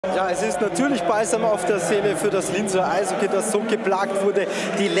Ja, es ist natürlich balsam auf der Seele für das Linzer Eishockey, das so geplagt wurde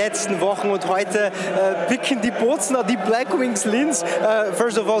die letzten Wochen. Und heute picken die Bozner, die Black Wings Linz.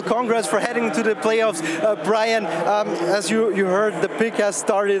 First of all, congrats for heading to the playoffs. Brian, as you heard, the pick has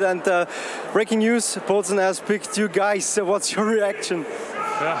started and breaking news, Bozen has picked you guys. So what's your reaction?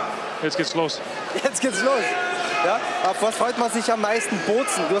 Ja, jetzt geht's los. Jetzt geht's los. Ja, auf was freut man sich am meisten?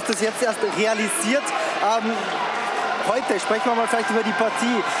 Bozen, du hast das jetzt erst realisiert. Heute sprechen wir mal vielleicht über die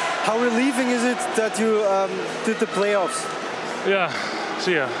Partie. How relieving is it that you did the playoffs? Ja,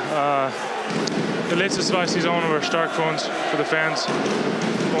 sehr. Die letzten zwei Saisonen waren stark für uns, für die Fans.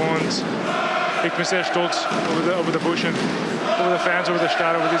 Und ich bin sehr stolz über die Burschen, über die Fans, über die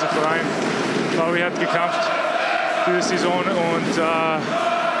Stadt, über diesen Verein. Weil wir haben gekämpft diese Saison und ja,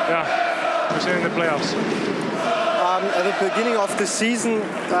 wir sind in den Playoffs. At the beginning of the season,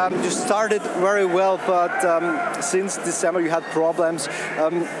 you started very well, but since December you had problems.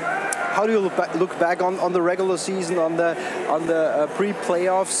 How do you look back on the regular season, on the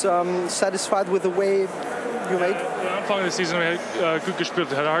pre-playoffs? Satisfied with the way you made? Am Anfang der Saison haben wir gut gespielt,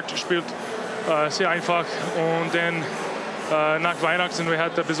 hat hart gespielt, sehr einfach. Und dann nach Weihnachten wir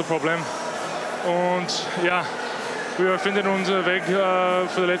hatten ein bisschen Problem. Und ja, wir finden unseren Weg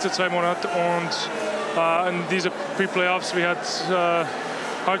für die letzten 2 Monate und in diese Pre-Playoffs, wir haben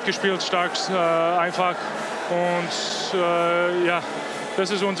hart gespielt, stark, einfach und ja,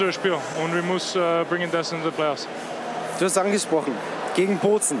 das ist unser Spiel und wir müssen bringen das in die Playoffs. Du hast angesprochen, gegen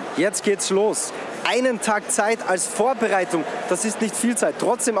Bozen, jetzt geht's los. Einen Tag Zeit als Vorbereitung, das ist nicht viel Zeit.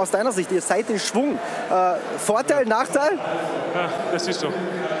 Trotzdem aus deiner Sicht, ihr seid in Schwung. Vorteil, Nachteil? Ja, das ist so.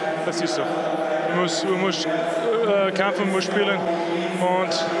 Das ist so. Wir müssen kämpfen, wir müssen spielen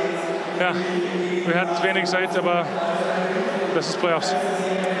und ja, wir hatten wenig Zeit, aber das ist Playoffs.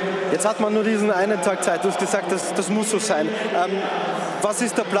 Jetzt hat man nur diesen einen Tag Zeit. Du hast gesagt, das muss so sein. Was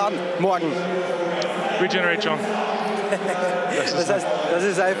ist der Plan morgen? Regenerate schon. Das heißt, das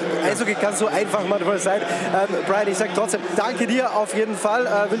ist Eishockey kann so einfach manchmal sein. Brian, ich sage trotzdem, danke dir auf jeden Fall.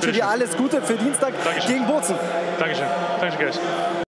 Wünsche dir alles Gute für Dienstag gegen Bozen. Dankeschön. Dankeschön, guys.